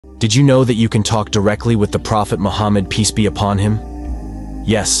Did you know that you can talk directly with the Prophet Muhammad, peace be upon him?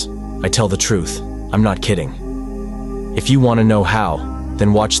 Yes, I tell the truth. I'm not kidding. If you want to know how,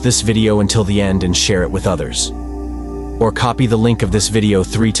 then watch this video until the end and share it with others. Or copy the link of this video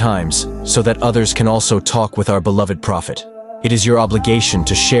 3 times so that others can also talk with our beloved Prophet. It is your obligation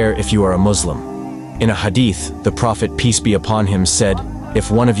to share if you are a Muslim. In a hadith, the Prophet, peace be upon him, said, "If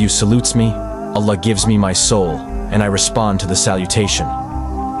one of you salutes me, Allah gives me my soul, and I respond to the salutation."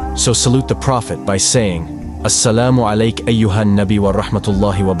 So salute the Prophet by saying, "Assalamu alayk ayyuhan nabi wa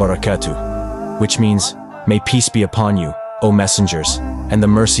rahmatullahi wa barakatuh," which means, "May peace be upon you, O messengers, and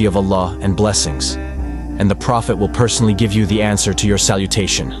the mercy of Allah and blessings." And the Prophet will personally give you the answer to your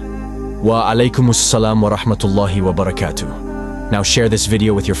salutation. Wa alaykumus salam wa rahmatullahi wa barakatuh. Now share this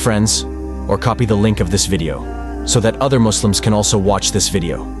video with your friends, or copy the link of this video, so that other Muslims can also watch this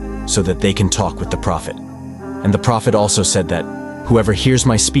video, so that they can talk with the Prophet. And the Prophet also said that, whoever hears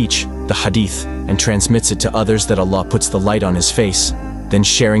my speech, the hadith, and transmits it to others, that Allah puts the light on his face, then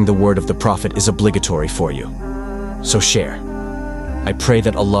sharing the word of the Prophet is obligatory for you. So share. I pray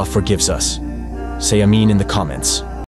that Allah forgives us. Say Ameen in the comments.